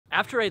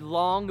After a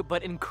long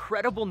but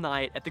incredible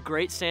night at the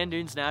Great Sand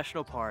Dunes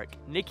National Park,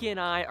 Nikki and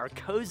I are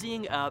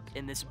cozying up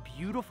in this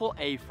beautiful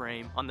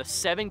A-frame on the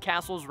Seven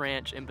Castles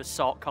Ranch in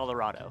Basalt,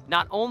 Colorado.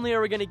 Not only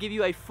are we gonna give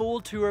you a full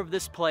tour of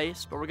this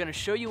place, but we're gonna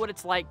show you what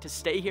it's like to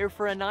stay here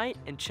for a night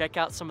and check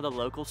out some of the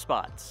local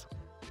spots.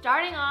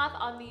 Starting off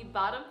on the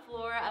bottom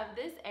floor of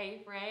this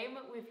A-frame,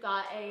 we've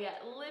got a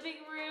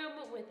living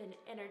room with an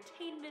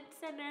entertainment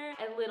center,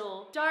 a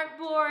little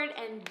dartboard,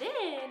 and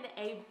then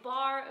a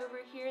bar over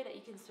here that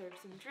you can serve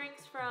some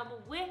drinks from,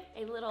 with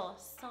a little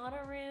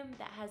sauna room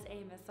that has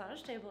a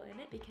massage table in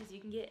it because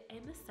you can get a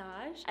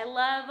massage. I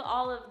love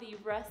all of the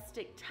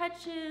rustic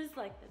touches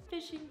like the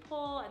fishing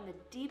pole and the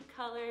deep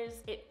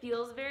colors. It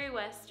feels very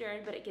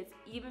Western, but it gets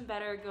even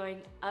better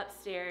going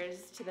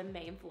upstairs to the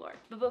main floor.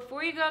 But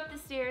before you go up the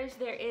stairs,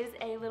 there is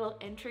a little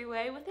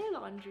entryway with a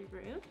laundry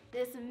room.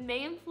 This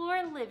main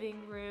floor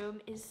living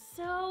room is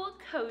so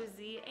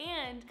cozy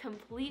and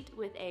complete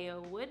with a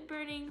wood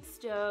burning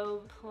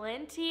stove,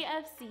 plenty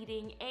of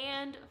seating,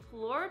 and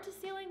floor to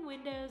ceiling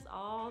windows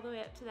all the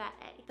way up to that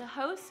A. The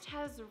host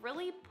has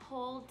really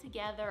pulled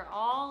together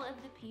all of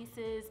the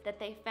pieces that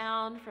they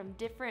found from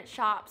different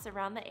shops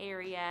around the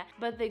area,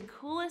 but the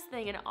coolest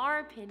thing in our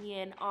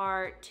opinion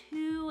are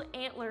two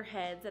antler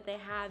heads that they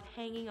have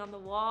hanging on the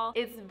wall.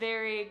 It's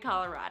very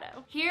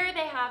Colorado. Here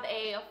they have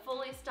a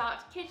fully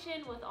stocked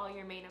kitchen with all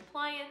your main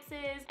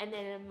appliances, and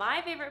then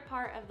my favorite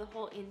part of the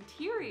whole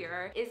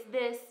interior is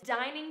this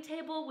dining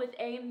table with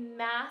a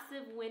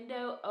massive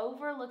window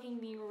overlooking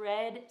the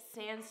red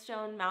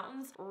sandstone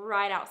mountains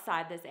right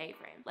outside this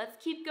A-frame. Let's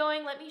keep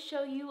going. Let me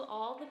show you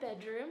all the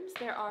bedrooms.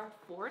 There are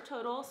 4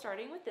 total,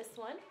 starting with this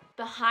one.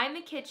 Behind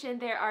the kitchen,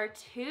 there are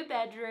 2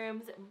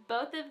 bedrooms.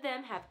 Both of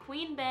them have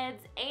queen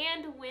beds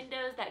and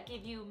windows that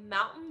give you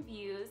mountain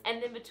views.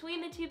 And then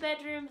between the 2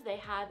 bedrooms, they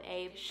have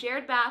a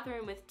shared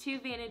bathroom with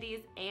 2 vanities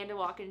and a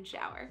walk-in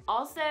shower.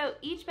 Also,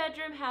 each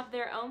bedroom have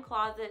their own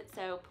closet,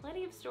 so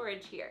plenty of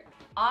storage here.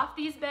 Off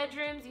these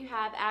bedrooms, you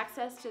have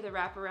access to the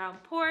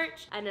wraparound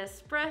porch, an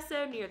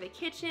espresso near the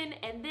kitchen,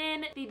 and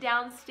then the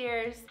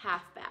downstairs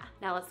half bath.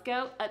 Now let's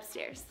go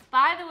upstairs.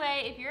 By the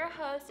way, if you're a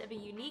host of a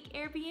unique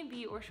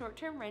Airbnb or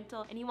short-term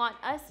rental and you want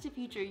us to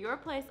feature your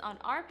place on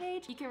our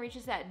page, you can reach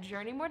us at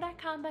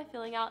journeymore.com by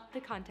filling out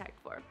the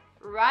contact form.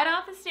 Right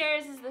off the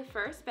stairs is the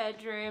first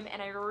bedroom,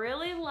 and I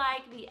really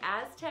like the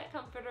Aztec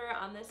comforter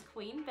on this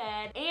queen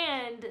bed,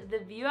 and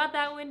the view out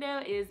that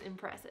window is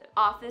impressive.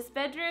 Off this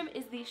bedroom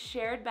is the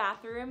shared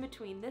bathroom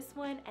between this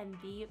one and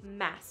the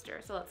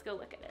master, so let's go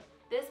look at it.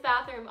 This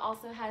bathroom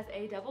also has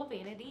a double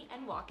vanity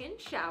and walk-in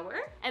shower.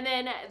 And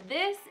then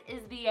this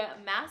is the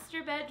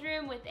master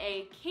bedroom with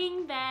a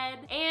king bed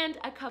and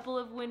a couple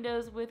of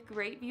windows with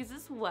great views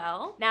as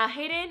well. Now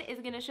Hayden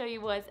is gonna show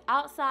you what's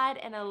outside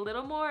and a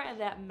little more of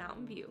that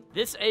mountain view.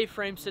 This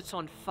A-frame sits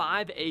on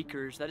 5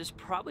 acres. That is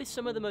probably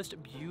some of the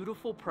most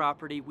beautiful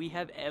property we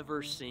have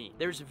ever seen.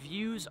 There's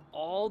views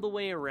all the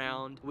way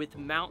around with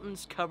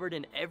mountains covered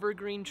in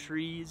evergreen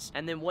trees,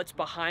 and then what's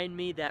behind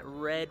me, that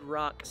red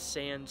rock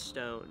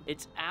sandstone.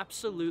 It's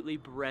absolutely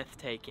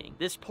breathtaking.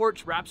 This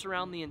porch wraps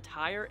around the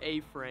entire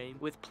A-frame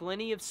with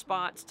plenty of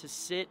spots to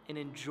sit and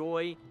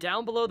enjoy.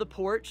 Down below the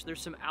porch,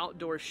 there's some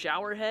outdoor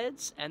shower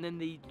heads and then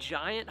the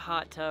giant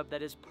hot tub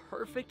that is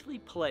perfectly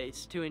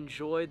placed to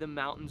enjoy the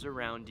mountains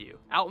around you.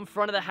 Out in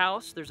front of the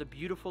house, there's a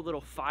beautiful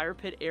little fire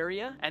pit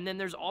area, and then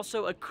there's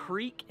also a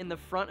creek in the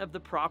front of the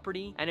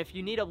property. And if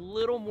you need a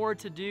little more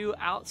to do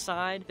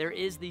outside, there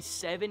is the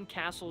Seven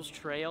Castles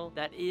Trail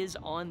that is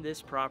on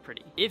this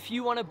property. If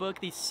you want to book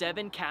the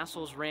Seven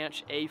Castles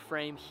Ranch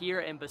A-frame here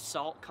in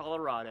Basalt,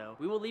 Colorado,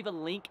 we will leave a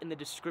link in the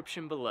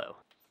description below.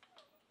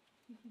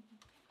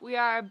 We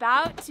are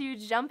about to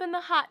jump in the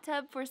hot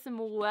tub for some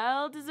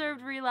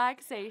well-deserved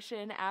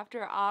relaxation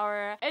after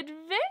our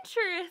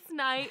adventurous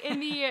night in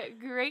the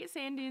Great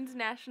Sand Dunes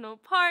National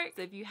Park.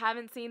 So if you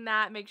haven't seen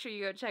that, make sure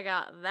you go check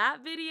out that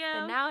video.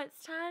 And now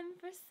it's time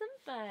for some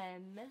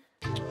fun.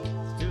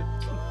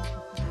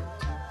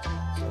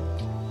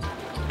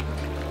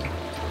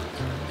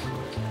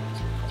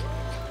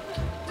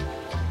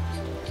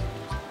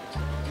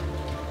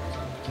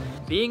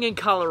 Being in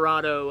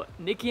Colorado,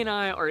 Nikki and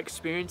I are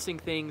experiencing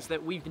things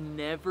that we've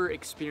never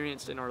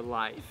experienced in our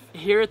life.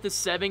 Here at the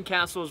Seven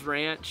Castles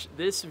Ranch,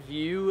 this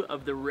view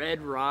of the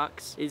red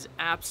rocks is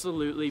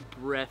absolutely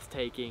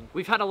breathtaking.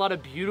 We've had a lot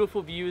of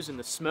beautiful views in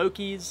the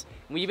Smokies.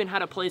 We even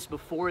had a place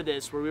before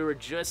this where we were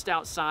just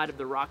outside of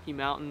the Rocky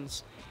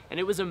Mountains, and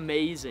it was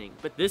amazing.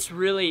 But this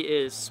really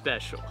is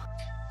special.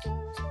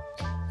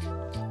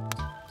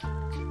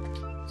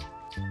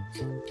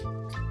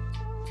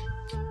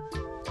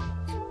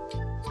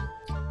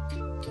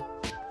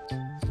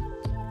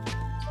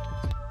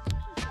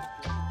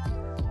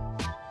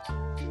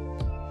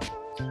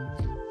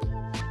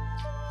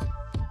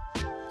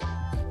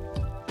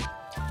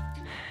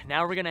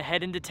 Now we're gonna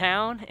head into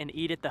town and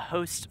eat at the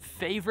host's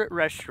favorite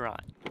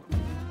restaurant.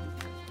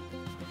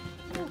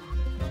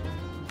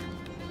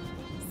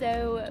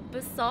 So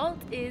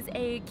Basalt is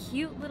a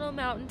cute little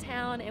mountain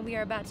town and we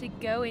are about to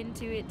go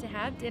into it to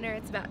have dinner.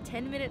 It's about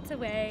 10 minutes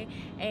away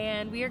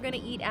and we are gonna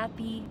eat at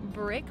the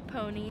Brick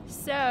Pony.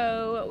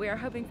 So we are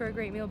hoping for a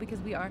great meal because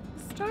we are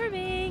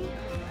starving.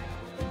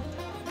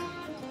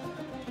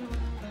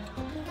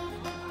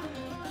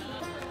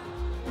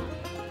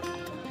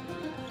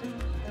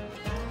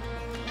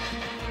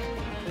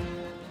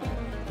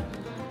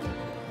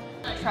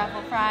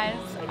 Truffle fries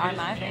are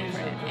my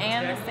favorite,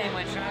 and the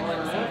sandwich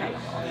looks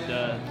incredible. It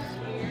does.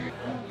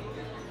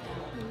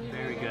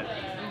 Very good.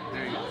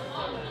 Very good.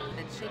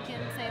 The chicken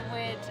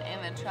sandwich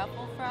and the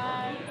truffle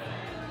fries,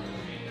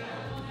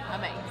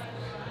 amazing.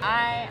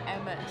 I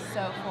am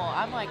so full.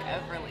 I'm like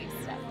overly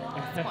stuffed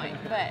at this point,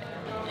 but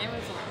it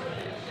was worth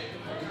it.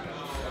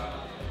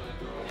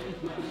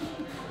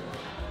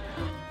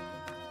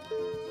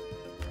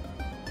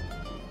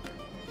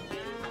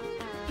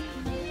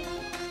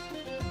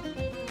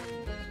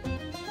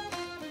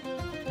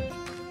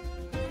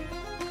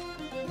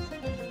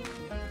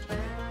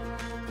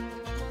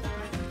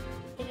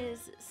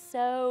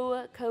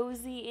 So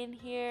cozy in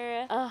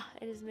here. Oh,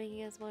 it is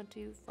making us want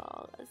to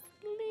fall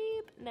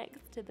asleep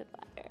next to the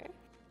fire.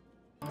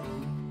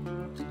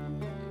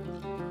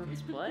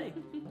 Let's play.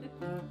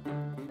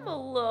 I'm a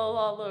little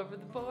all over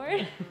the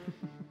board.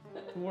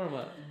 Warm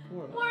up.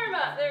 Warm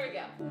up. There we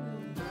go.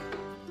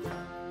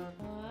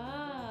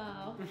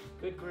 Wow.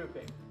 Good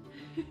grouping.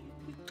 I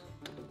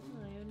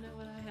don't even know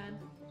what I had.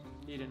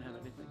 You didn't have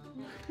anything.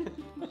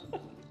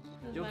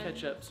 You'll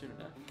catch up soon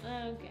enough.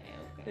 Okay.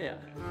 Yeah.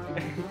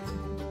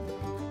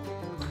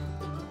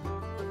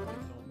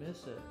 Don't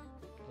miss it,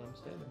 because I'm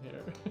standing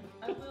here.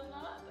 I will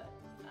not, but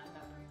I'm not.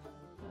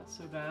 Not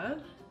so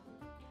bad.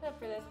 Except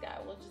for this guy,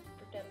 we'll just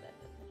pretend that.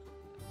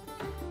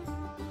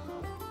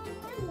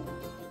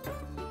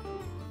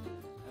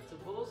 That's a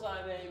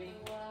bullseye, baby.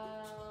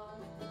 Wow.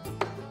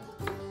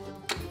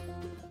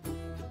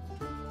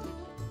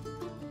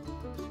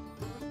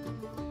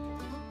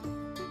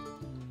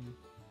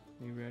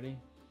 You ready?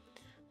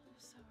 I'm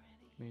so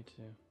ready. Me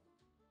too.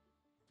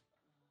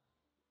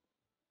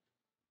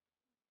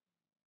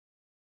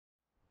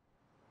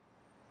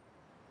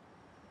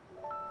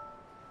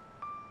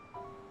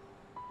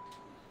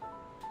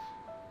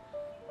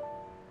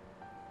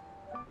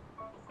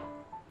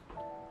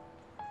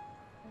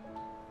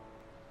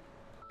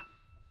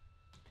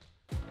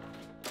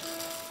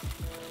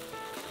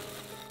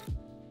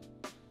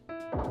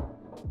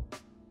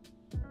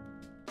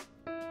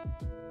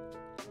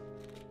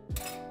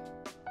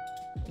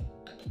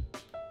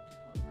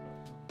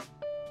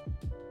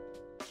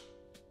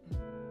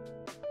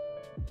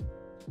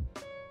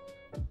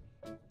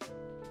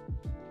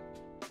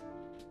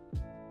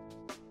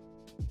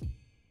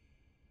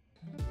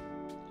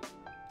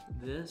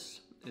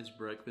 This is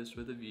breakfast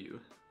with a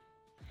view.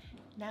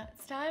 Now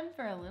it's time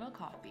for a little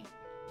coffee.